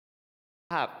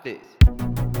Hot fix.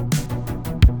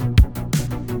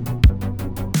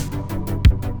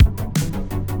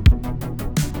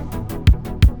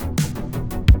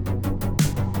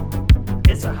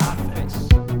 It's a hot fix.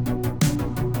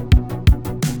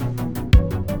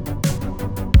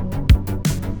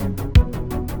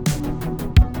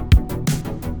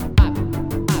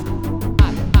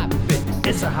 Hot fix.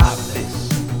 It's a hot fix.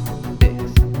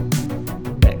 Fix.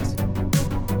 Fix.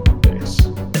 Fix.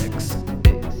 Fix.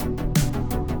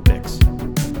 Fix.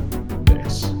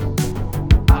 Fix.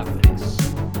 Hot fix.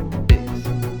 Fix.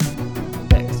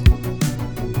 Fix.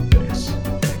 Fix.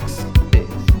 Fix.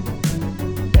 Fix.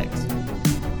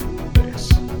 Fix.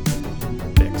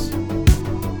 Fix.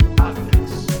 Hot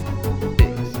fix.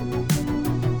 Fix.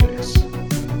 Fix.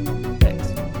 Fix.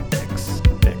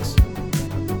 Fix. Fix.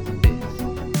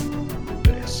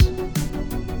 Fix.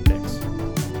 Fix.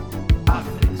 Hot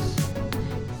fix.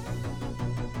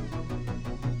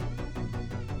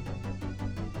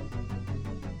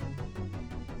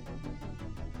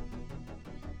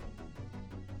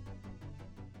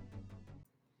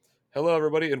 Hello,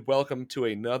 everybody, and welcome to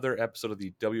another episode of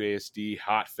the WASD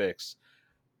Hot Fix.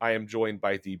 I am joined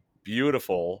by the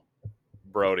beautiful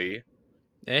Brody.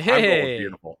 Hey, I'm going with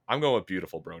beautiful. I'm going with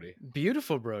beautiful Brody.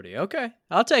 beautiful Brody. Okay,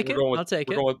 I'll take We're it. going with, I'll take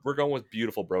we're it. Going with, we're going with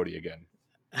beautiful Brody again.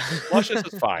 Luscious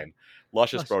is fine.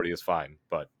 Luscious Luscious. Brody is fine,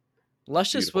 but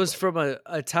Luscious beautiful was from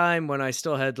a time when I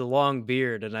still had the long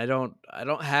beard, and I don't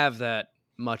have that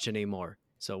much anymore.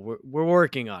 So we're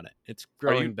working on it. It's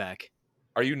growing you- back.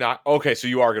 are you not? Okay, so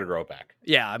you are going to grow it back.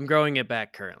 Yeah, I'm growing it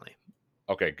back currently.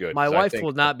 Okay, good. My 'cause I wife think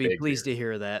will a not be big pleased beard. to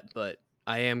hear that, but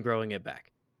I am growing it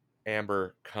back.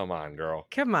 Amber, come on, girl.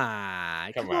 Come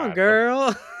on, Come come on, on.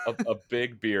 girl. A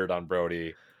big beard on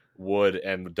Brody would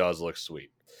and does look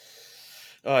sweet.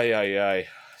 Ay.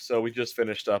 So we just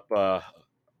finished up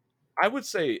I would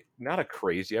say not a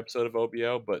crazy episode of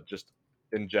OBO, but just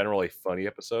in general a funny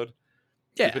episode.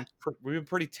 Yeah, We've been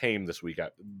pretty tame this week,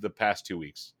 the past 2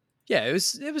 weeks. yeah. It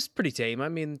was pretty tame. I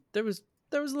mean, there was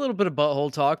a little bit of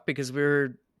butthole talk because we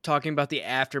were talking about the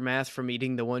aftermath from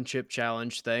eating the one chip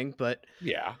challenge thing, but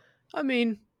Yeah. I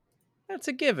mean, that's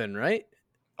a given, right?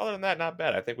 Other than that, not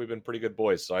bad. I think we've been pretty good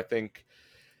boys. So I think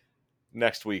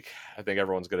next week, I think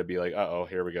everyone's going to be like, "Uh-oh,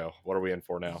 here we go. What are we in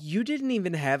for now?" You didn't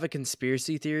even have a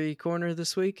conspiracy theory corner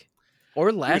this week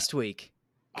or last week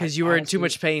because you were in too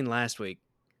honestly, much pain last week.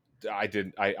 I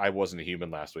didn't. I wasn't a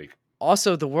human last week.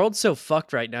 Also, the world's so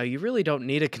fucked right now. You really don't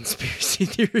need a conspiracy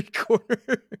theory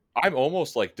corner. I'm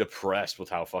almost like depressed with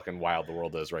how fucking wild the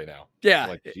world is right now. Yeah, I'm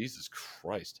like, Jesus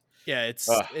Christ. yeah, it's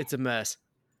Ugh. it's a mess.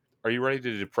 Are you ready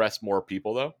to depress more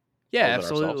people though? Yeah, Other than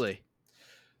ourselves? absolutely.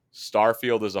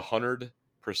 Starfield is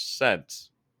 100%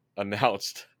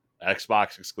 announced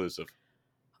Xbox exclusive.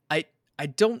 I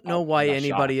don't know I'm why not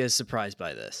anybody is surprised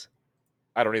by this.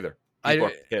 I don't either. I- People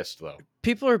are pissed though.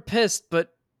 People are pissed,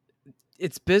 but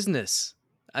it's business.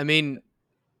 I mean,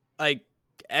 like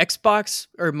Xbox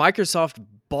or Microsoft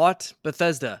bought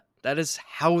Bethesda. That is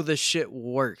how the shit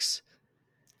works,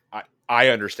 I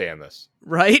understand this,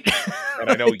 right? and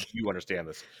I know you understand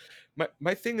this.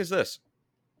 My thing is this.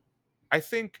 I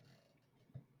think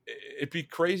it'd be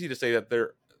crazy to say that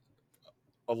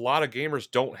a lot of gamers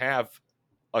don't have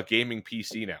a gaming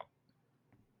PC now.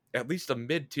 At least a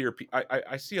mid-tier.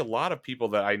 I see a lot of people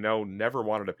that I know never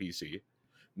wanted a PC,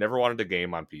 never wanted to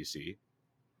game on PC,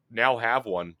 now have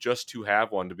one just to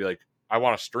have one to be like, I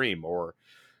want to stream or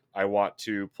I want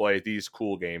to play these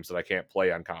cool games that I can't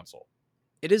play on console.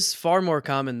 It is far more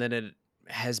common than it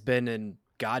has been in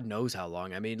God knows how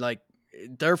long. I mean, like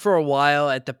there for a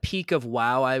while at the peak of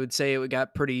WoW, I would say it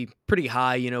got pretty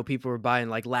high. You know, people were buying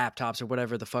like laptops or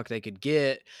whatever the fuck they could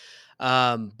get.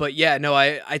 But yeah, no,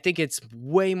 I think it's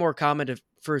way more common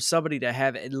for somebody to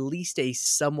have at least a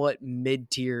somewhat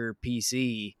mid-tier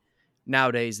PC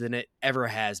nowadays than it ever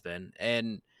has been.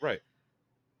 And Right.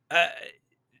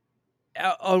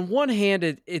 On one hand,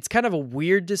 it's kind of a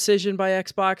weird decision by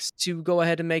Xbox to go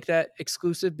ahead and make that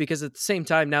exclusive because at the same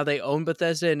time, now they own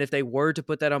Bethesda. And if they were to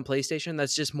put that on PlayStation,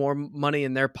 that's just more money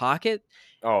in their pocket.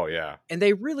 Oh, yeah. And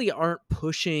they really aren't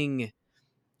pushing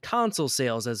console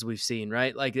sales as we've seen,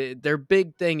 right? Like their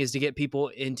big thing is to get people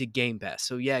into Game Pass.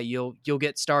 So yeah, you'll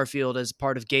get Starfield as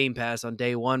part of Game Pass on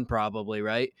day one, probably,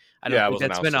 right? I don't Yeah, it think was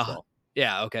that's been announced as well.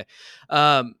 yeah, okay.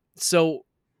 So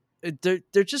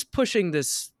they're just pushing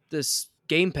this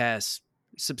Game Pass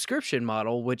subscription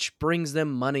model, which brings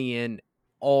them money in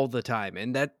all the time,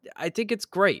 and that I think it's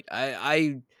great.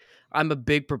 I'm a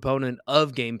big proponent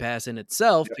of Game Pass in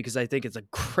itself because I think it's a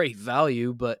great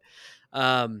value, but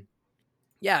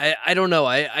yeah, I don't know.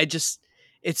 I just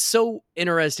it's so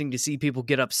interesting to see people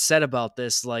get upset about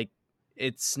this. Like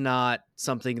it's not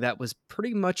something that was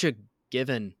pretty much a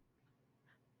given,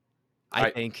 I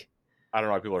I think. I don't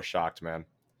know why people are shocked, man.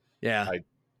 Yeah.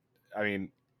 I mean,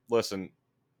 listen,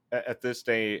 at this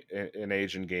day in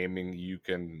age in gaming, you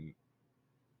can,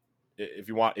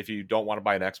 if you don't want to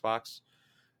buy an Xbox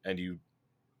and you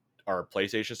are a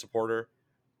PlayStation supporter,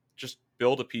 just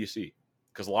build a PC,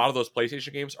 because a lot of those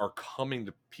PlayStation games are coming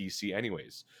to PC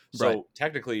anyways. So Right.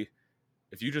 technically,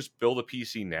 if you just build a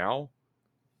PC now,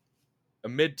 a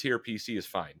mid-tier PC is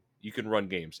fine. You can run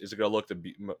games. Is it going to look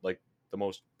like the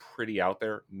most pretty out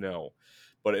there? No,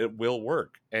 but it will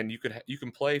work, and you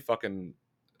can play fucking.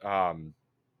 Um,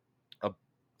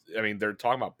 I mean, they're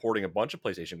talking about porting a bunch of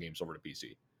PlayStation games over to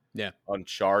PC. Yeah.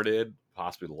 Uncharted,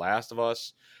 possibly The Last of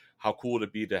Us. How cool would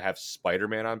it be to have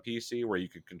Spider-Man on PC where you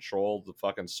could control the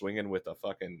fucking swinging with a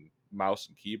fucking mouse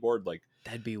and keyboard? Like,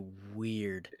 That'd be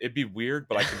weird. it'd be weird,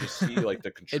 but I can just see like the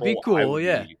It'd be control I cool, would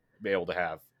yeah. be able to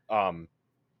have.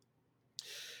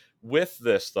 With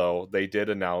this though, they did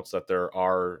announce that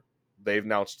they've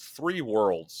announced 3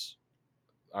 worlds.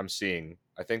 I'm seeing.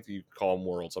 I think you call them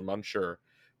worlds. I'm unsure,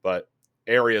 but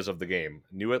areas of the game: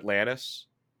 New Atlantis,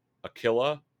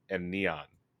 Aquila, and Neon.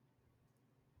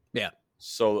 Yeah.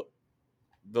 So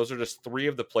those are just 3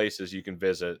 of the places you can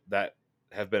visit that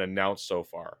have been announced so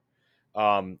far.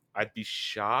 I'd be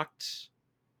shocked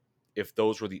if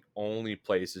those were the only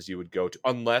places you would go to,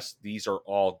 unless these are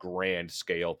all grand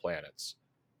scale planets.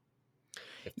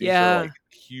 If these are like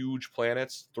huge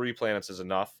planets, 3 planets is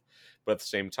enough. But at the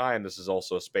same time, this is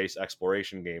also a space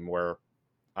exploration game where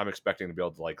I'm expecting to be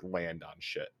able to like land on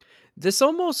shit. This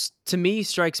almost to me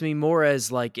strikes me more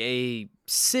as like a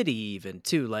city even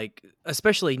too, like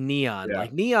especially Neon. Yeah.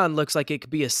 Like Neon looks like it could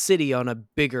be a city on a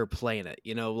bigger planet,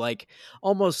 like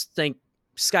almost think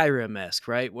Skyrim-esque,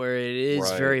 right? Where it is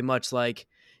Right. very much like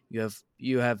you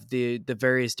have the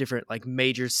various different like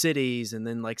major cities and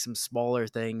then like some smaller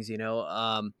things,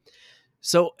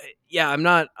 So yeah, I'm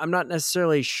not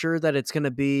necessarily sure that it's going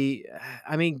to be.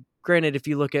 I mean, granted, if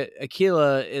you look at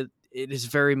Aquila, it is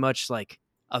very much like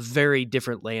a very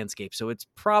different landscape. So it's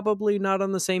probably not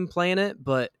on the same planet,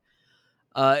 but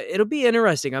it'll be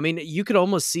interesting. I mean, you could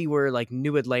almost see where like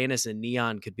New Atlantis and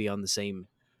Neon could be on the same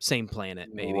planet,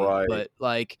 maybe. Right. But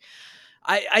like,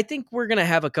 I think we're gonna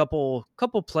have a couple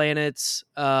planets.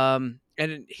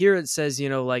 And here it says,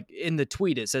 like in the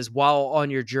tweet, it says while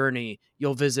on your journey,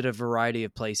 you'll visit a variety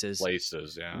of places.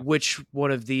 Yeah. Which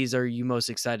one of these are you most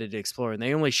excited to explore? And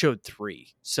they only showed 3,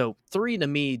 so 3 to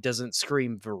me doesn't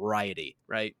scream variety,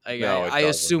 right? No, it I doesn't.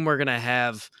 assume we're gonna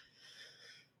have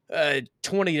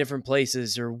 20 different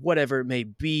places or whatever it may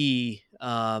be.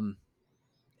 And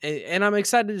I'm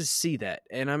excited to see that,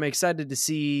 and I'm excited to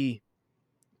see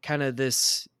kind of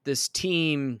this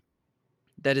team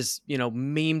that is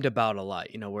memed about a lot,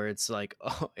 where it's like,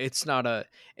 oh, it's not a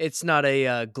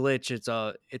glitch,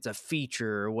 it's a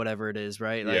feature or whatever it is,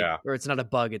 right? Like, Yeah. or it's not a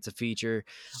bug, it's a feature,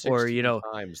 or 16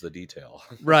 times the detail.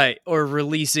 right, or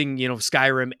releasing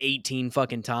Skyrim 18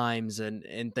 fucking times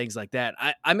and things like that.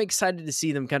 I'm excited to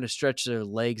see them kind of stretch their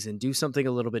legs and do something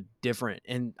a little bit different.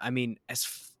 And I mean,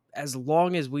 as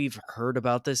long as we've heard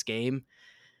about this game,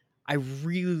 I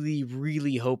really,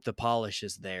 really hope the polish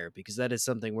is there, because that is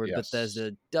something where Yes.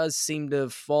 Bethesda does seem to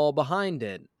fall behind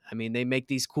it. I mean, they make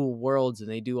these cool worlds and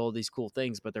they do all these cool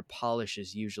things, but their polish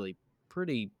is usually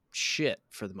pretty shit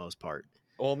for the most part.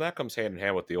 Well, and that comes hand in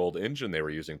hand with the old engine they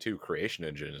were using too. Creation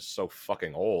Engine is so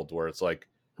fucking old, where it's like,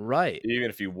 right,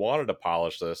 even if you wanted to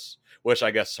polish this, which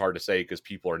I guess is hard to say because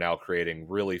people are now creating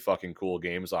really fucking cool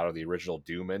games out of the original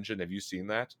Doom engine. Have you seen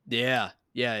that? yeah,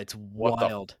 it's What the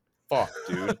wild. Fuck,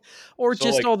 dude. Or So,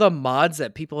 just like, all the mods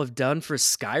that people have done for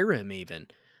Skyrim, even.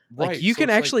 Like, right, you so can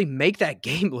it's like, actually make that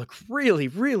game look really,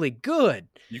 really good.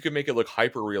 you can make it look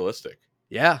hyper realistic.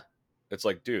 Yeah. It's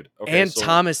like, dude, okay, And so,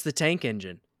 Thomas the Tank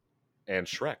Engine. and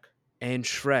Shrek. And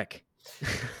Shrek.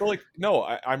 So, like, no,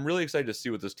 I'm really excited to see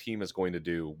what this team is going to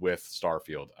do with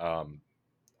Starfield.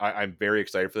 I'm very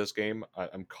excited for this game.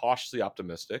 I'm cautiously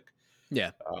optimistic.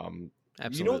 Yeah. Absolutely.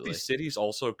 Absolutely. You know what these cities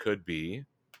also could be?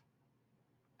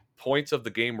 Points of the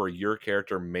game where your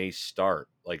character may start,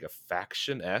 like a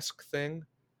faction-esque thing.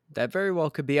 That very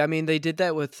well could be. I mean, they did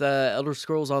that with Elder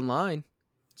Scrolls Online.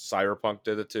 Cyberpunk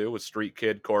did it too with Street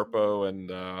Kid, Corpo,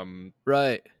 and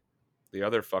right, the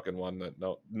other fucking one that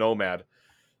Nomad.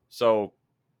 So,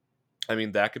 I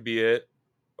mean, that could be it,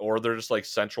 or they're just like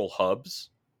central hubs.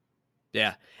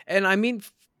 Yeah, and I mean,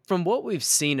 from what we've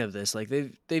seen of this, like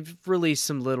they've released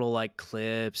some little like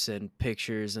clips and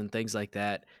pictures and things like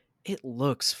that. It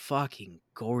looks fucking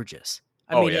gorgeous.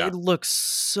 I mean, yeah. It looks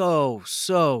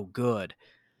so good.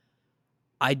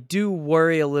 I do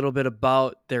worry a little bit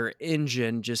about their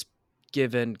engine, just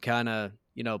given kind of,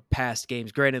 past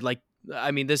games. Granted, like,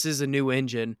 I mean, this is a new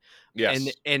engine, Yes.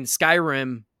 and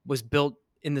Skyrim was built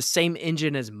in the same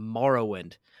engine as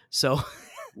Morrowind. So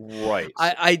Right.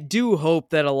 I do hope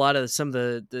that a lot of some of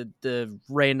the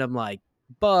random like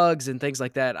bugs and things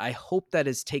like that, I hope that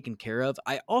is taken care of.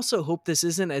 I also hope this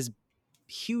isn't as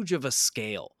huge of a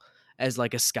scale as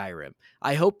like a Skyrim.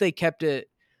 I hope they kept it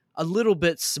a little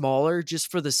bit smaller just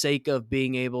for the sake of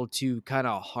being able to kind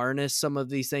of harness some of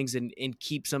these things and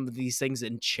keep some of these things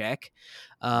in check.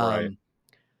 Right.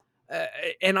 Uh,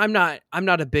 and I'm not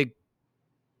a big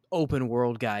open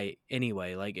world guy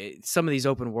anyway. Like some of these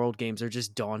open world games are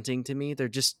just daunting to me. They're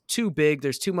just too big.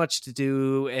 There's too much to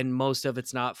do, and most of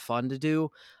it's not fun to do.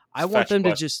 I want Fetch them to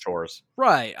quest just chores.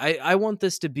 right. I want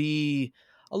this to be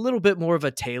a little bit more of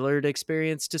a tailored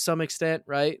experience to some extent,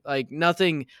 right? Like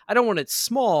nothing. I don't want it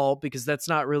small because that's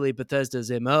not really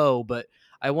Bethesda's MO, but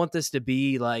I want this to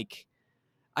be like.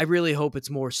 I really hope it's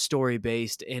more story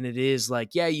based, and it is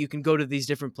like, yeah, you can go to these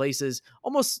different places,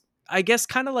 almost, I guess,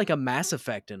 kind of like a Mass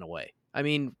Effect in a way. I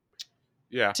mean,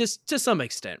 Yeah. just to some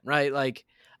extent, right? Like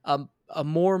a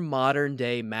more modern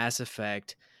day Mass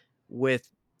Effect with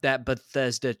that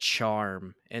Bethesda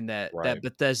charm and that Right.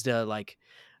 Bethesda like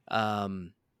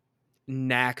um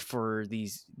knack for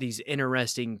these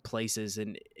interesting places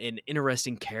and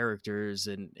interesting characters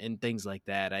and things like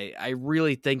that. I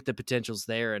really think the potential's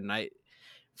there, and I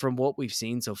from what we've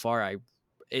seen so far,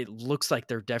 it looks like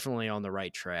they're definitely on the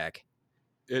right track.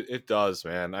 It does,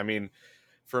 man. I mean,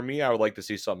 for me, I would like to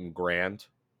see something grand.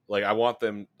 Like I want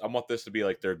this to be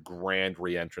like their grand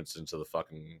re-entrance into the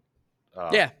fucking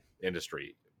uh, Yeah.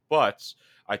 industry. But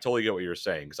I totally get what you're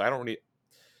saying because I don't need.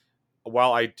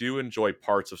 While I do enjoy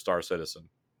parts of Star Citizen,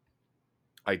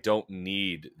 I don't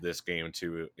need this game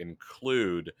to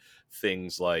include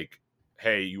things like,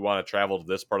 hey, you want to travel to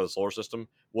this part of the solar system?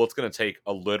 Well, it's going to take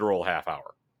a literal half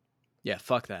hour. Yeah,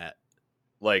 fuck that.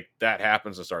 Like that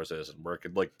happens in Star Citizen where it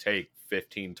could like take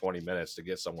 15, 20 minutes to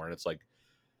get somewhere. And it's like,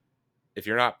 if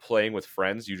you're not playing with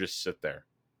friends, you just sit there.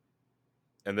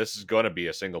 And this is going to be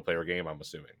a single player game, I'm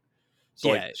assuming.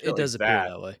 So Yeah, like it does appear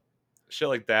that way. shit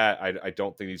like that, I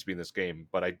don't think needs to be in this game,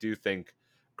 but I do think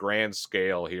grand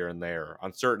scale here and there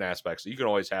on certain aspects. You can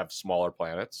always have smaller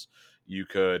planets. You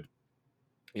could,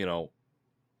 you know,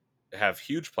 have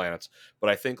huge planets, but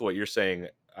I think what you're saying,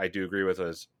 I do agree with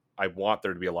is I want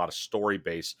there to be a lot of story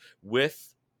base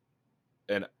with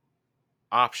an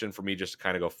option for me just to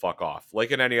kind of go fuck off,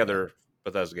 like in any other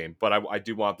Bethesda game. But I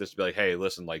do want this to be like, hey,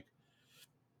 listen, like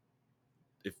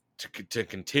if to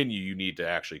continue, you need to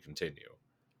actually continue.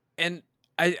 And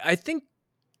I think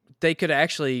they could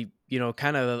actually,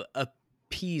 kind of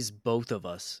appease both of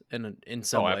us in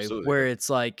some Oh, way, absolutely. where it's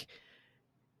like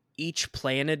each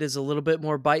planet is a little bit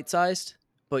more bite-sized,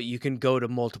 but you can go to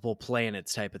multiple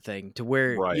planets type of thing to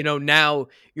where, Right. now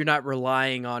you're not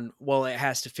relying on, well, it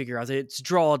has to figure out its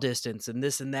draw distance and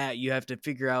this and that. You have to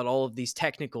figure out all of these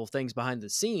technical things behind the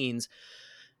scenes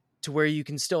to where you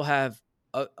can still have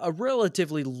a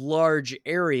relatively large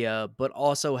area, but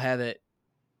also have it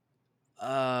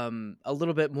a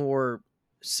little bit more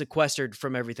sequestered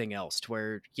from everything else to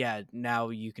where, yeah, now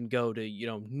you can go to,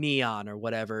 Neon or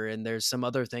whatever, and there's some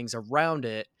other things around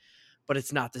it, but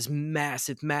it's not this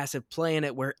massive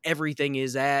planet where everything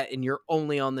is at and you're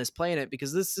only on this planet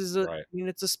because this is Right.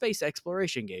 it's a space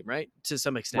exploration game, right? To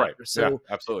some extent. Right. So Yeah,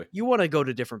 absolutely. you want to go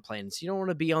to different planets. You don't want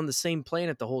to be on the same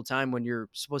planet the whole time when you're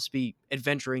supposed to be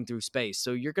adventuring through space.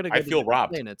 So you're going to go I to feel different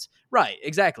robbed. planets. Right,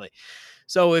 exactly.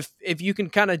 So if you can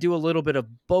kind of do a little bit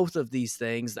of both of these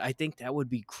things, I think that would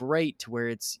be great to where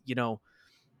it's,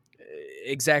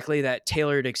 exactly that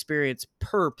tailored experience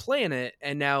per planet.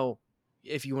 And now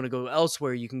if you want to go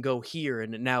elsewhere, you can go here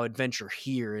and now adventure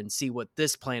here and see what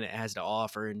this planet has to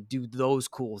offer and do those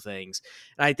cool things.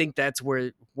 And I think that's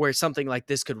where something like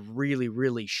this could really,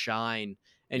 really shine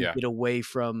and Yeah. get away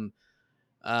from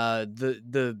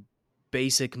the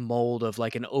basic mold of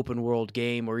like an open world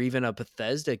game or even a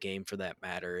Bethesda game for that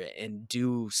matter, and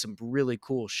do some really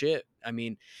cool shit. I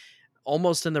mean,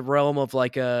 almost in the realm of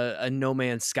like a No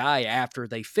Man's Sky after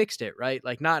they fixed it, right?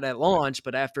 Like not at launch,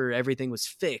 but after everything was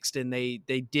fixed and they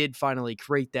did finally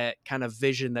create that kind of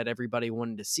vision that everybody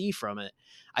wanted to see from it.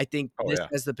 I think Oh, this yeah.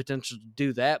 has the potential to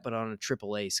do that, but on a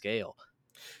AAA scale.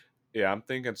 Yeah, I'm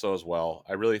thinking so as well.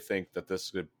 I really think that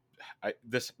this could I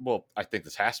think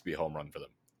this has to be a home run for them.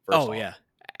 First Oh off. yeah.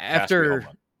 Has to be a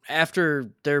home After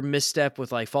run. their misstep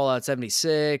with like Fallout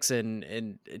 76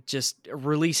 and just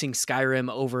releasing Skyrim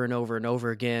over and over and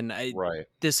over again, Right.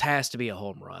 this has to be a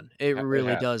home run. It It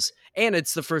really has. does. And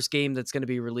it's the first game that's going to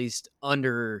be released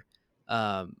under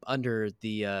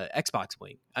the Xbox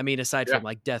wing. I mean, aside Yeah. from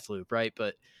like Deathloop, right?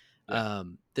 But Yeah.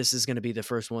 This is going to be the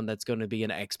first one that's going to be an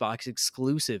Xbox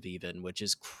exclusive, even, which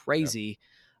is crazy.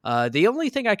 The only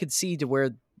thing I could see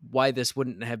to why this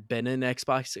wouldn't have been an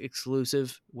Xbox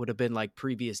exclusive would have been like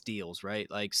previous deals, right?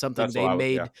 Like something That's what they I would.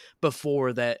 Yeah. made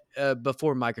before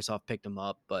Microsoft picked them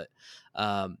up. But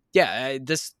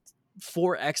this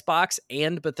for Xbox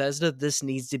and Bethesda, this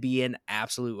needs to be an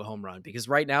absolute home run because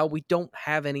right now we don't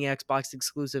have any Xbox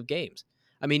exclusive games.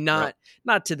 I mean, not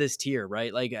to this tier,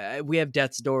 right? Like we have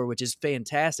Death's Door, which is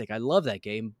fantastic. I love that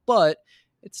game, but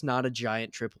it's not a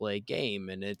giant AAA game,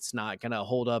 and it's not gonna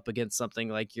hold up against something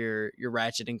like your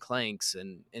Ratchet and Clanks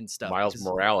and stuff. Miles because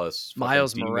Morales.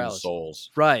 Miles Demon Morales. Souls.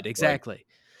 Right, exactly.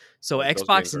 So like, those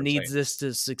games Xbox are needs insane. this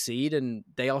to succeed, and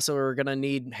they also are gonna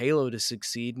need Halo to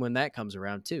succeed when that comes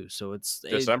around too. So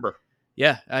December.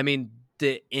 yeah, I mean,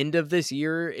 the end of this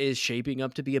year is shaping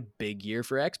up to be a big year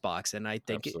for Xbox, and I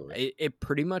think Absolutely. it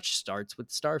pretty much starts with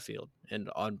Starfield,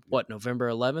 and on November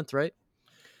 11th, right?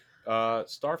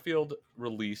 Starfield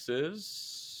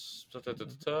releases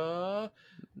November.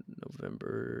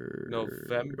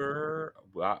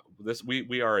 Wow,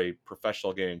 we are a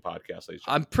professional gaming podcast. Ladies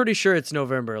and I'm pretty sure it's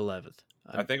November 11th.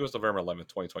 I think it was November 11th,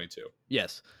 2022.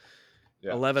 Yes,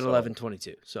 Yeah,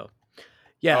 11/11/22. So,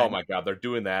 yeah. Oh my God, they're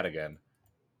doing that again.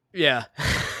 Yeah.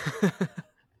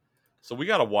 So we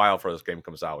got a while before this game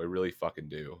comes out. We really fucking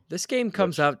do. This game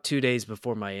comes out 2 days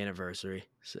before my anniversary.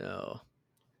 So,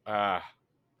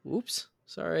 oops,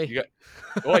 sorry. You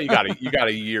got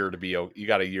a year to be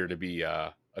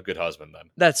a good husband then.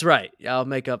 That's right. I'll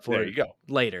make up for There it you go.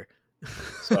 later.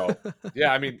 So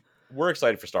yeah, I mean, we're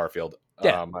excited for Starfield.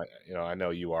 Yeah. I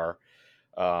know you are.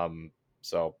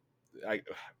 So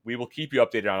we will keep you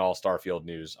updated on all Starfield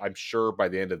news. I'm sure by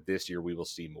the end of this year we will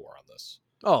see more on this.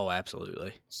 Oh,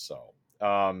 absolutely. So,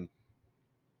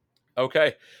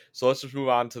 okay. So let's just move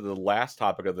on to the last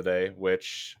topic of the day,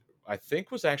 which I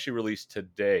think was actually released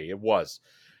today. It was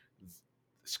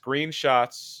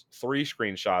screenshots. 3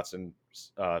 screenshots in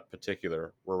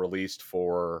particular were released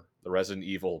for the Resident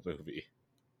Evil movie.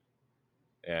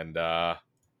 And I'm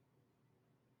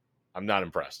not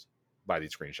impressed by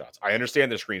these screenshots. I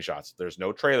understand the screenshots. There's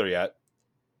no trailer yet.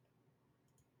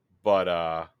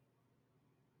 But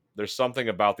there's something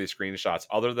about these screenshots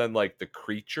other than like the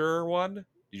creature one. Did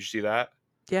you see that?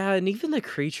 Yeah, and even the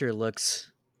creature looks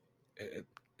It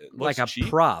like a cheap.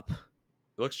 prop. It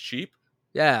looks cheap.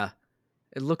 Yeah.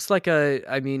 It looks like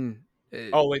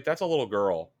Oh, wait, that's a little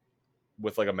girl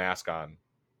with like a mask on.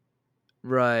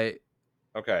 Right.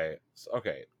 Okay.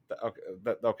 Okay,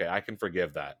 I can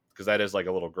forgive that because that is like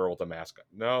a little girl with a mask on.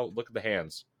 No, look at the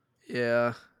hands.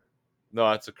 Yeah. No,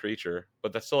 that's a creature,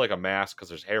 but that's still like a mask because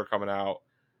there's hair coming out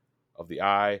of the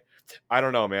eye. I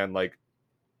don't know, man. Like,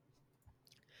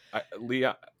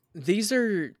 Leah. These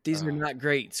are not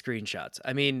great screenshots.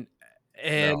 I mean,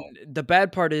 and the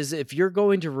bad part is if you're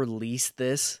going to release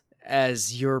this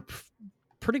as your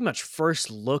pretty much first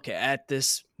look at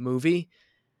this movie,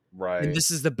 right? And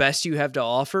this is the best you have to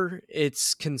offer,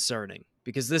 it's concerning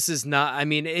because this is not. I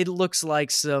mean, it looks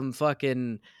like some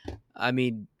fucking. I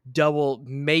mean,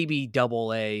 maybe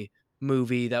double A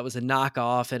movie that was a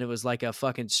knockoff, and it was like a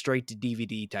fucking straight to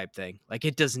DVD type thing. Like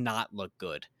it does not look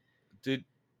good.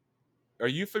 Are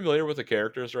you familiar with the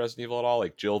characters Resident Evil at all?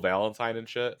 Like Jill Valentine and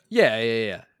shit?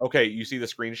 Yeah. Okay, you see the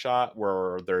screenshot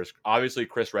where there's obviously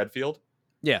Chris Redfield?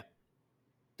 Yeah.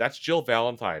 That's Jill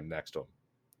Valentine next to him.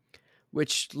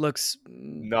 Which looks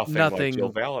nothing like Jill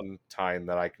Valentine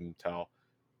that I can tell.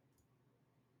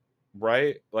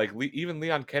 Right? Like even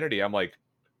Leon Kennedy, I'm like,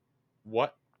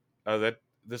 what?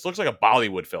 This looks like a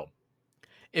Bollywood film.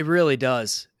 It really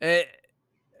does.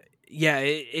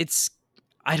 It's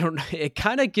I don't know. It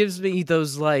kind of gives me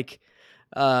those like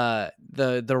the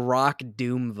Rock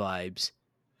Doom vibes.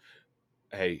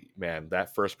 Hey man,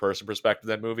 that first person perspective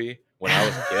of that movie, when I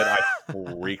was a kid, I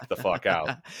freaked the fuck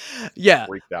out. Yeah.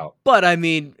 Freaked out. But I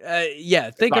mean,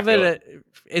 think of it.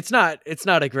 It's not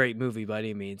a great movie by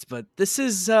any means, but this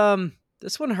is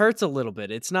this one hurts a little bit.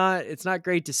 It's not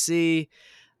great to see.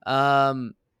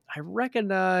 I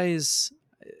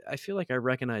feel like I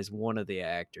recognize one of the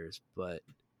actors, but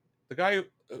the guy,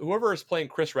 whoever is playing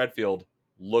Chris Redfield,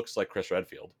 looks like Chris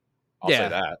Redfield. I'll say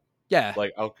that. Yeah.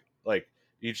 Like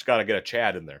you just got to get a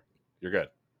Chad in there. You're good.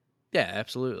 Yeah,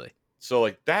 absolutely. So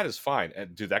like that is fine.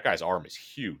 And dude, that guy's arm is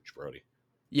huge, Brody.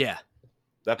 Yeah.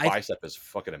 That bicep is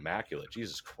fucking immaculate.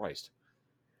 Jesus Christ.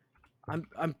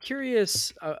 I'm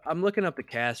curious. I'm looking up the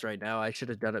cast right now. I should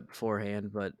have done it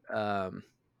beforehand, but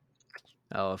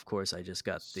of course I just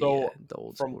got the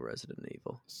old school Resident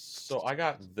Evil. So I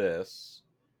got this.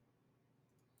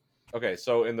 Okay,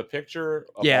 so in the picture,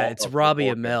 it's Robbie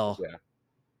Amell. Yeah.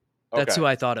 That's Okay. who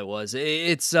I thought it was.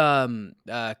 It's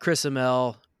Chris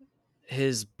Amell,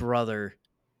 his brother.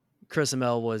 Chris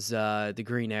Amell was the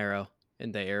Green Arrow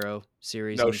in the Arrow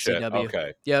series No on shit. CW.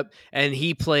 Okay. Yep, and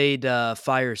he played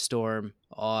Firestorm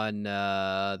on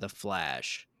the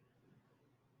Flash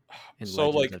in So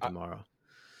Legends like of Tomorrow.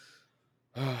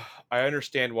 I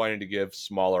understand wanting to give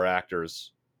smaller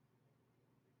actors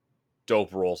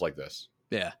dope roles like this.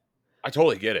 Yeah, I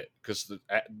totally get it because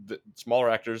the smaller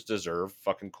actors deserve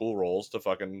fucking cool roles to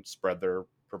fucking spread their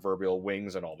proverbial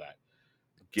wings and all that.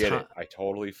 Get Tom, it? I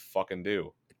totally fucking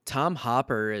do. Tom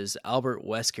Hopper is Albert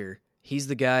Wesker. He's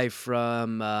the guy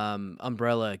from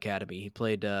Umbrella Academy. He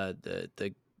played the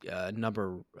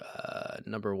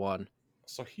number one.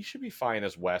 So he should be fine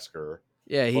as Wesker,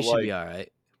 Yeah, he but should be like all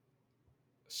right.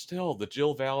 still the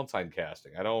Jill Valentine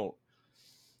casting. I don't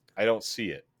see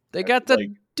it. They got Like,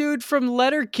 the dude from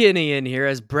Letterkenny in here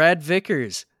as Brad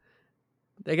Vickers.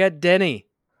 They got Denny.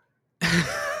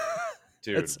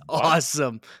 dude, That's what?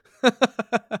 awesome.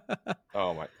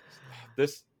 Oh my,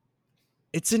 this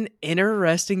It's an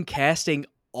interesting casting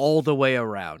all the way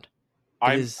around. It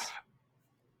I'm. is-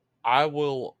 I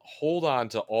will hold on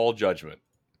to all judgment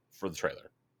for the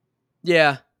trailer.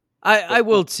 Yeah, I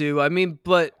will too. I mean,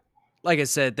 but like I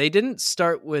said, they didn't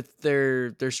start with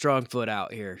their strong foot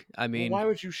out here. I Well, mean, why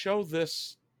would you show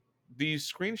these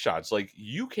screenshots? Like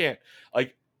you can't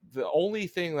like the only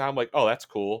thing that I'm like, oh, that's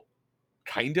cool,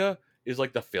 kinda is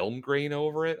like the film grain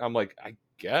over it. I'm like, I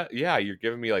get, yeah, you're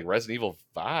giving me like Resident Evil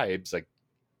vibes, I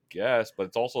guess, but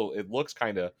it's also it looks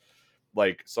kind of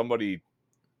like somebody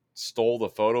stole the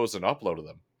photos and uploaded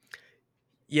them.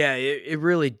 yeah, it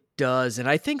really does. And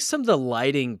I think some of the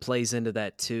lighting plays into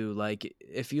that too. Like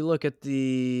if you look at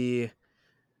the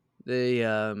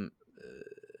uh,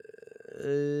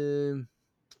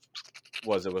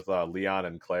 Was it with Leon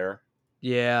and Claire?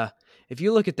 yeah, if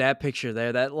you look at that picture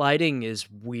there, that lighting is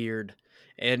weird.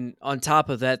 And on top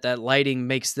of that, that lighting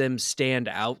makes them stand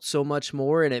out so much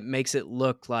more and it makes it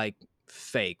look like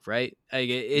fake, right? Like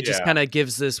it just Yeah. kind of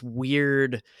gives this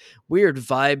weird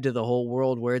vibe to the whole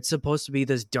world where it's supposed to be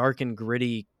this dark and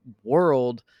gritty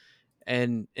world,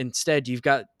 and instead you've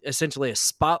got essentially a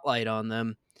spotlight on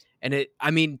them. And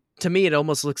I mean, to me it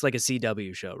almost looks like a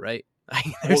CW show, right?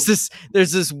 There's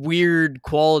this weird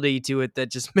quality to it that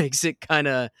just makes it kind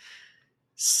of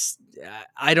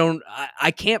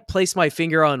I can't place my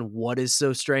finger on what is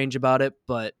so strange about it,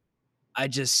 but I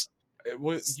just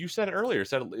You said it earlier.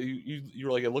 Said you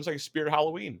were like, it looks like a Spirit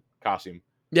Halloween costume.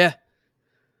 yeah.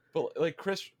 But like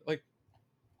Chris, like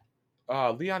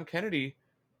Leon Kennedy,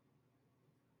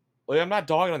 like I'm not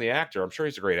dogging on the actor. I'm sure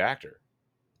he's a great actor,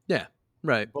 Yeah,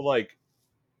 right. but like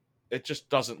it just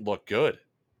doesn't look good.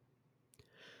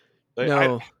 Like,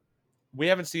 No. we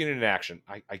haven't seen it in action.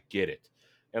 I get it,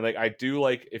 and like I do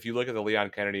like if you look at the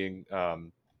Leon Kennedy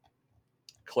and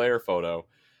Claire photo,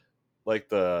 like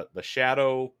the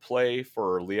shadow play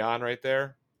for Leon right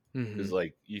there Mhm. is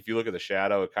like if you look at the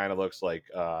shadow, it kind of looks like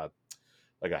a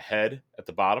head at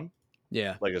the bottom,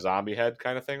 Yeah. like a zombie head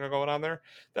kind of thing going on there.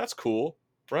 That's cool,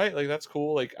 right? Like that's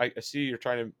cool. Like I see you're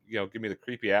trying to give me the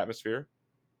creepy atmosphere,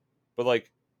 but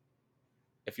like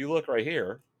if you look right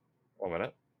here, 1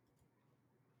 minute,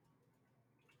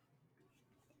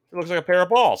 it looks like a pair of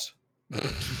balls.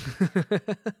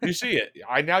 You see it.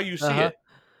 You see Uh-huh. it.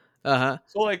 Uh-huh.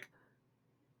 So like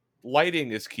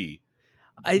lighting is key.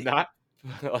 I Not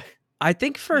like I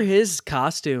think for his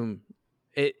costume,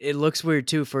 it looks weird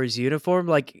too for his uniform.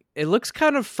 Like it looks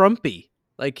kind of frumpy.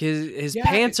 Like his Yeah,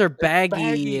 pants are it's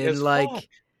baggy and as fuck.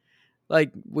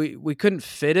 like we couldn't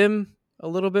fit him a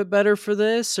little bit better for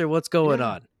this, or what's going Yeah.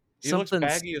 on? He looks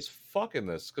Something's baggy as fuck in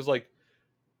this because like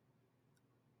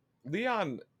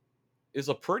Leon is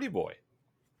a pretty boy,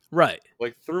 right.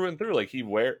 like through and through. Like he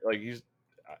he's.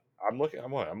 I'm looking.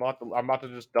 I'm about to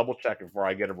just double check before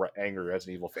I get an angry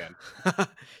Resident Evil fan.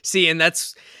 See, and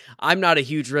I'm not a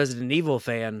huge Resident Evil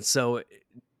fan, so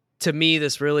to me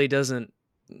this really doesn't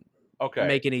Okay,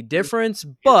 make any difference,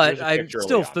 but here's a I'm picture of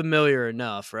still Leon. familiar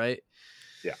enough, right?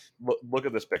 Yeah, look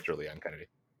at this picture, of Leon Kennedy.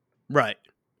 Right.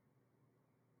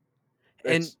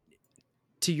 And It's-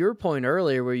 to your point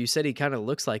earlier where you said he kind of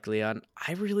looks like Leon,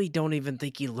 I really don't even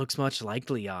think he looks much like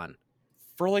Leon.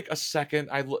 for like a second,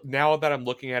 now that I'm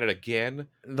looking at it again,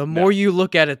 The more you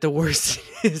look at it, the worse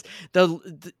it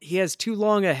is. He has too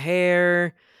long a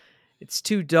hair. It's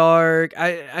too dark.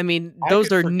 I mean, I those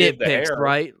could are forgive the nitpicks, hair.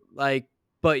 right? Like,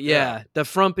 but yeah, the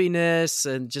frumpiness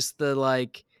and just the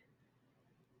like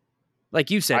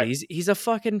you said, he's a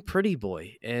fucking pretty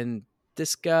boy, and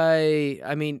this guy,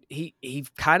 I mean, he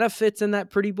kind of fits in that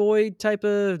pretty boy type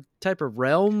of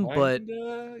realm, but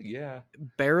yeah,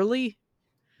 barely.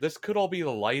 this could all be the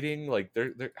lighting. Like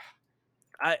they're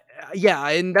Yeah,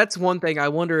 and that's one thing. I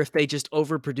wonder if they just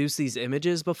overproduce these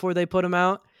images before they put them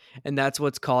out, and that's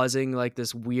what's causing like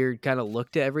this weird kind of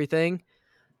look to everything.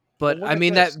 well, But look I at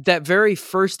mean this. that very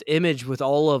first image with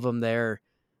all of them there,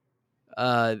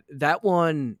 that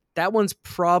one's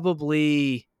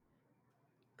probably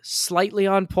slightly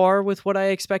on par with what I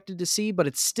expected to see, but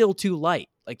it's still too light.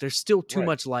 Like there's still too Right.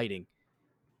 much lighting.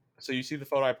 So you see the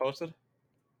photo I posted?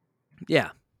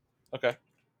 Yeah, Okay.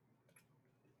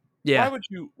 yeah,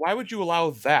 Why would you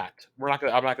allow that? I'm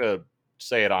not gonna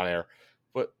say it on air,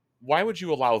 but why would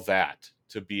you allow that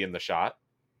to be in the shot?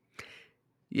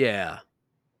 yeah.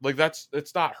 Like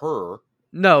it's not her.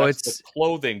 No, That's the it's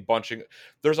clothing bunching.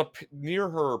 There's near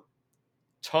her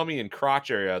tummy and crotch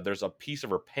area. There's a piece of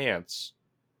her pants,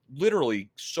 literally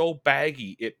so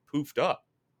baggy it poofed up.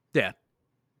 yeah,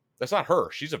 That's not her.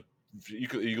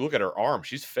 You look at her arm.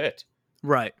 She's fit.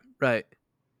 right.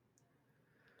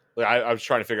 Like, I was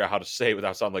trying to figure out how to say it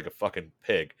without sounding like a fucking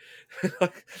pig.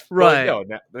 But, Right. no,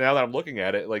 now that I'm looking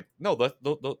at it, like no,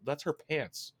 that's her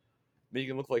pants.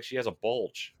 Making it look like she has a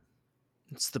bulge.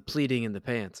 It's the pleating in the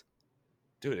pants.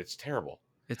 Dude, it's terrible.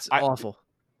 It's I- awful.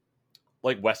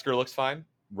 Like Wesker looks fine.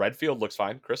 Redfield looks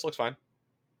fine. Chris looks fine.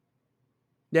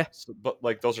 Yeah. But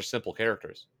like those are simple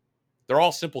characters. They're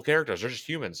all simple characters. They're just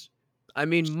humans. I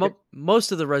mean, Just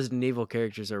most of the Resident Evil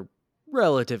characters are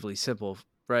relatively simple,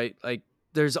 right? Like,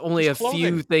 there's only Just a few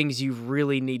clothing. things you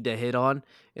really need to hit on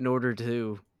in order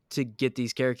to get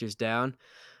these characters down.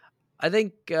 I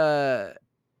think, yeah,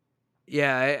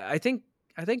 I think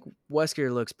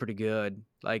Wesker looks pretty good.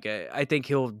 Like, I think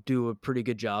he'll do a pretty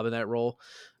good job in that role.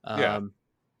 Yeah.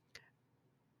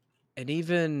 And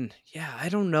even, yeah, I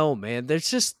don't know, man. There's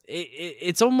just,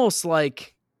 it's almost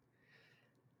like.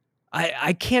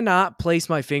 I cannot place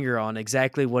my finger on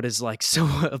exactly what is like so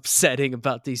upsetting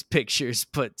about these pictures,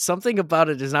 but something about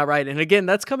it is not right. And again,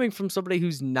 that's coming from somebody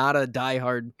who's not a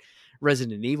diehard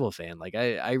Resident Evil fan. Like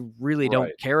I really don't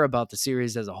Right. care about the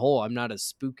series as a whole. I'm not a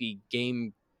spooky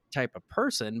game type of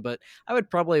person, but I would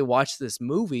probably watch this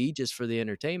movie just for the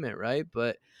entertainment, right?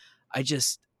 But I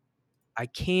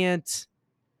can't.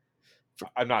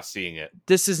 I'm not seeing it.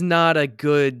 This is not a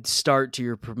good start to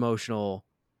your promotional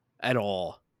at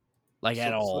all. Like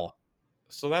at all.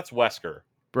 So that's Wesker. So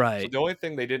Right. the only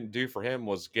thing they didn't do for him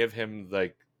was give him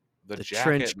like the The jacket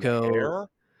trench and coat. the hair.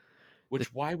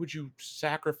 Which why would you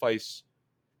sacrifice?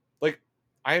 Like,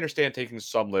 I understand taking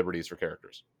some liberties for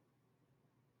characters,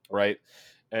 right?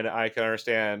 And I can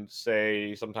understand,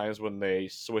 say, sometimes when they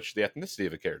switch the ethnicity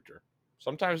of a character.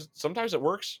 Sometimes it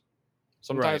works.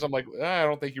 Sometimes Right. I'm like, I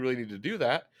don't think you really need to do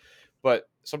that. But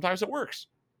sometimes it works.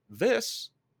 This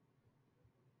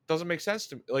doesn't make sense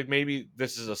to me. Like, maybe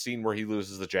this is a scene where he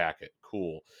loses the jacket.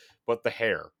 Cool. But the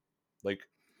hair. Like,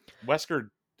 Wesker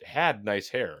had nice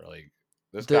hair. Like,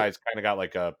 this guy's kind of got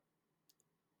like a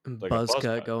buzz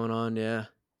cut going on, yeah.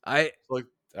 like,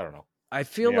 I don't know. I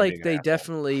feel Maybe I'm like being an they asshole.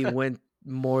 definitely went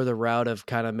more the route of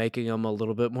kind of making him a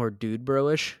little bit more dude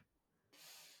bro-ish.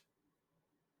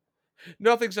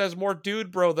 Nothing says more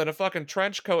dude bro than a fucking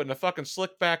trench coat and a fucking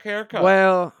slick back haircut.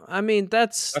 Well, I mean,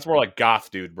 that's That's more like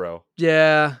goth dude bro.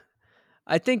 yeah.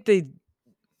 I think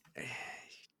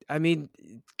I mean,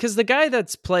 because the guy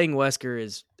that's playing Wesker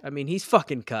is, I mean, he's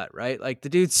fucking cut, right? Like the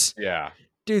dude's Yeah.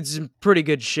 in pretty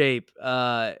good shape.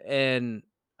 And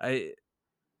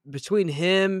between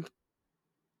him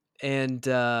and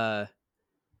fuck,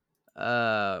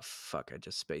 I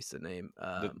just spaced the name.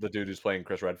 The dude who's playing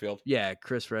Chris Redfield. Yeah,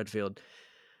 Chris Redfield.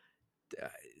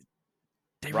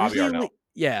 They Robbie really Arnell.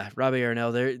 Yeah, Robbie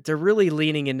Arnell. They're really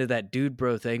leaning into that dude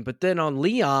bro thing, but then on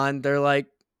Leon, they're like,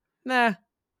 nah.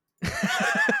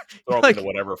 Throw him Like, into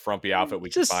whatever frumpy outfit we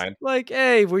can just find. like,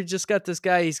 hey, we just got this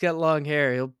guy. He's got long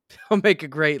hair. He'll make a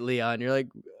great Leon. You're like,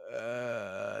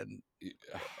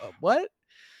 what?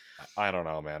 I don't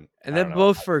know, man. And I then don't know.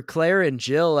 both for Claire and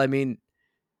Jill. I mean,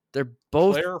 they're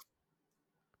both.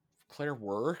 Claire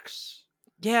works.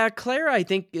 Yeah, Claire, I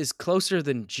think, is closer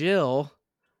than Jill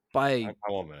by I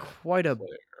won't minute. quite a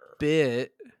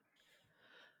bit.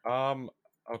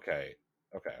 Okay.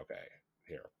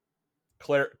 Here.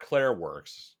 Claire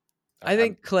works. I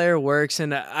think Claire works,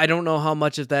 and I don't know how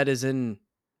much of that is in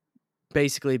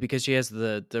basically because she has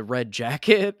the red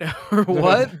jacket or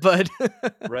what, but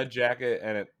red jacket,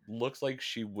 and it looks like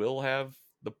she will have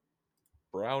the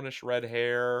brownish red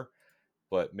hair,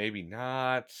 but maybe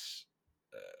not.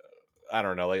 I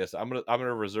don't know. Like I said, I'm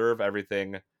gonna reserve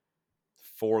everything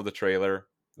for the trailer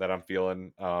that I'm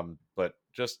feeling. But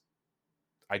just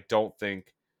I don't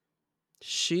think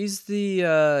she's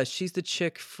the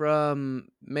chick from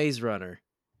Maze Runner.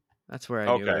 That's where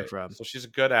I knew her Okay, from. so she's a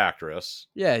good actress.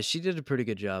 Yeah, she did a pretty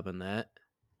good job on that.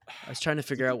 I was trying to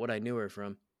figure out what I knew her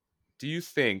from. Do you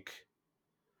think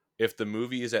if the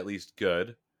movie is at least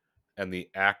good and the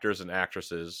actors and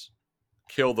actresses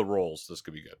kill the roles, this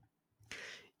could be good?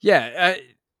 Yeah,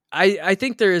 I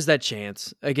think there is that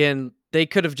chance. Again, they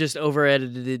could have just over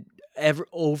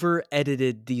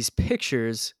edited these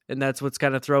pictures, and that's what's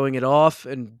kind of throwing it off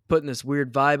and putting this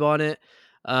weird vibe on it.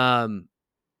 Um,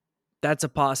 that's a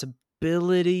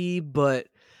possibility, but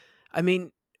I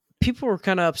mean, people were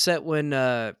kind of upset when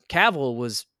Cavill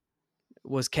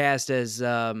was cast as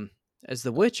the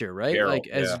Witcher, right? Geralt, Like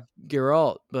as yeah.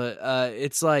 Geralt, but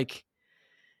it's like,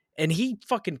 and he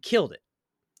fucking killed it.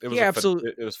 It He was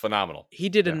absolutely it was phenomenal. he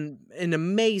did Yeah. an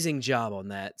amazing job on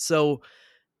that. So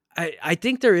I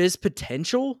think there is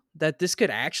potential that this could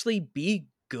actually be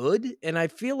good, and I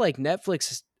feel like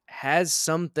Netflix has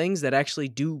some things that actually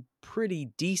do pretty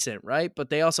decent, right? But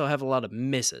they also have a lot of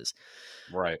misses.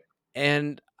 Right.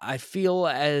 And I feel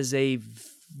as a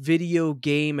video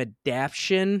game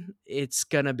adaptation, it's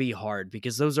gonna be hard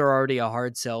because those are already a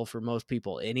hard sell for most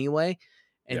people anyway,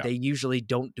 and Yeah. they usually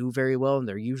don't do very well, and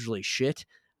they're usually shit.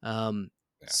 Yeah.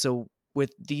 So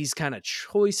with these kind of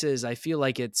choices, I feel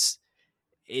like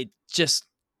it just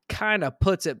kind of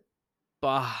puts it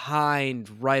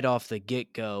behind right off the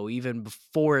get go, even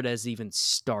before it has even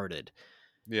started.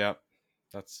 Yeah.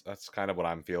 That's kind of what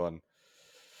I'm feeling.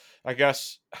 I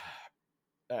guess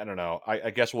I don't know.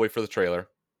 I guess we'll wait for the trailer.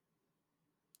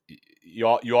 You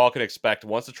all can expect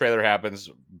once the trailer happens,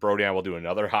 Brody and I will do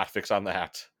another hot fix on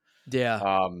that.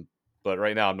 Yeah. But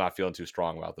right now I'm not feeling too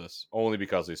strong about this, only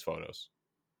because of these photos.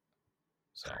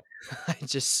 So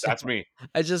that's me.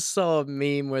 I just saw a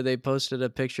meme where they posted a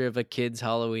picture of a kid's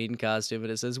Halloween costume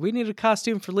and it says, "We need a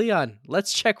costume for Leon.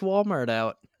 Let's check Walmart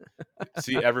out."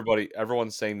 See,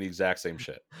 everyone's saying the exact same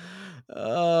shit.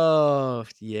 Oh,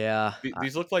 yeah.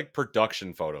 These look like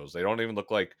production photos. They don't even look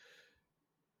like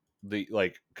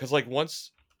because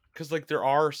there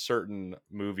are certain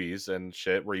movies and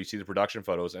shit where you see the production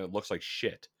photos and it looks like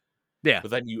shit. Yeah.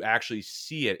 But then you actually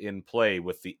see it in play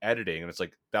with the editing and it's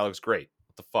like, that looks great.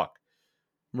 What the fuck?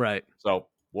 Right. So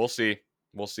we'll see.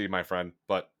 We'll see, my friend.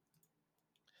 But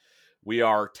we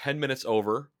are 10 minutes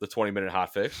over the 20-minute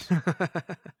hot fix.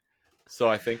 So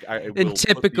I think I will In put the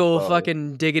typical bow-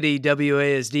 fucking diggity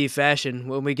WASD fashion,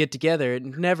 when we get together, it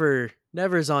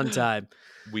never's on time.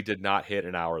 We did not hit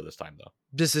an hour this time, though.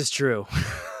 This is true.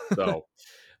 So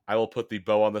I will put the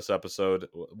bow on this episode.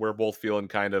 We're both feeling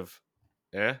kind of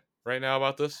right now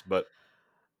about this, but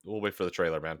we'll wait for the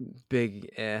trailer, man. Big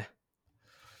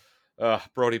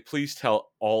Brody, please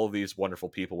tell all of these wonderful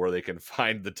people where they can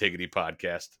find the Diggity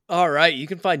podcast. All right, you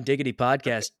can find Diggity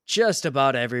Podcast just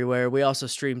about everywhere. We also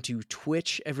stream to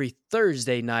Twitch every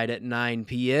Thursday night at 9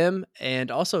 p.m.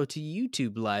 and also to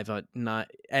YouTube live at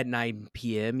 9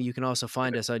 p.m. You can also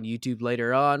find us on YouTube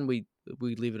later on. We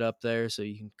leave it up there so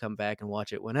you can come back and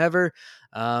watch it whenever.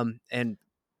 And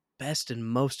best and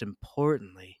most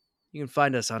importantly, you can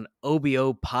find us on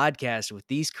OBO Podcast with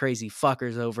these crazy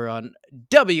fuckers over on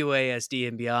WASD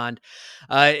and beyond.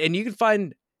 And you can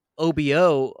find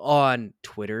OBO on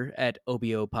Twitter at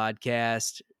OBO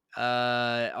Podcast,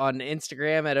 on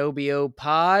Instagram at OBO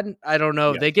Pod. I don't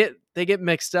know. Yes. They get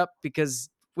mixed up because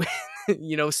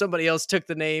somebody else took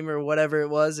the name or whatever it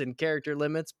was in character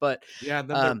limits, but Yeah, and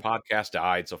then their podcast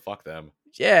died, so fuck them.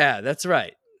 yeah, that's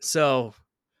right. So,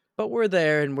 but we're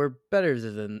there and we're better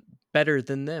than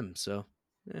them. So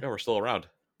Yeah, we're still around.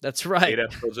 that's right. 8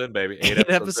 episodes in, baby. 8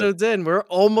 episodes in. We're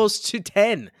almost to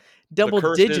 10. Double the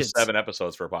curse digits. is 7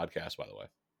 episodes for a podcast, by the way.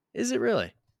 Is it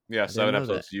really? Yeah, didn't 7 know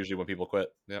episodes that. usually when people quit.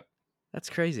 Yep. That's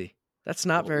crazy. That's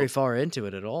not very far into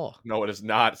it at all. No, it is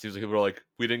not. It seems like people are like,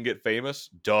 we didn't get famous.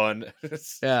 Done.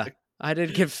 It's Yeah. like I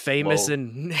didn't get famous slow.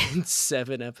 in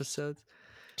 7 episodes.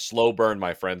 Slow burn,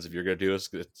 my friends. If you're going to do this,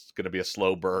 it's going to be a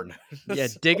slow burn. Yeah,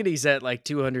 So, Diggity's at like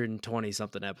 220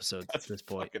 something episodes that's at this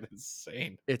point. fucking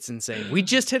insane. It's insane. We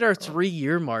just hit our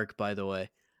 3-year mark, by the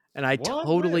way. And I What?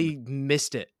 totally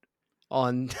missed it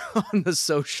on the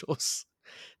socials.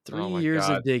 3 Oh my years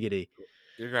God. of Diggity.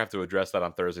 You're going to have to address that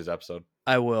on Thursday's episode.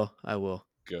 I will.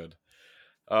 Good.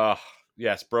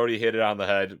 Yes, Brody hit it on the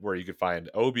head where you can find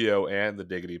OBO and the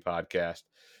Diggity podcast.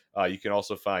 You can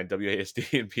also find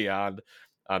WASD and Beyond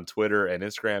on Twitter and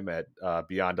Instagram at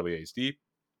Beyond WASD.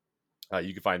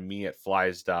 You can find me at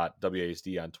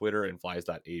flies.wasd on Twitter and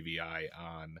flies.avi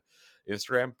on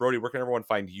Instagram. Brody, where can everyone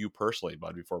find you personally,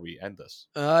 bud, before we end this?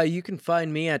 You can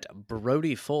find me at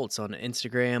Brody Fultz on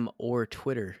Instagram or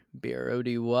Twitter.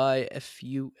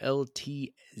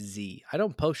 BRODYFULTZ. I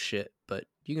don't post shit, but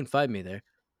you can find me there.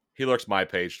 He lurks my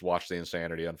page to watch the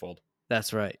insanity unfold.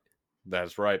 That's right.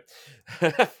 That's right.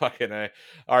 Fucking A.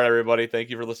 All right, everybody. Thank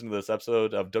you for listening to this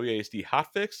episode of WASD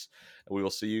Hotfix. And we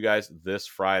will see you guys this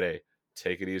Friday.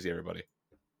 Take it easy, everybody.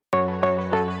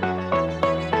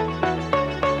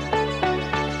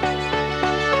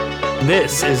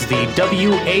 This is the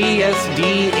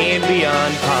WASD and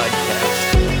Beyond podcast.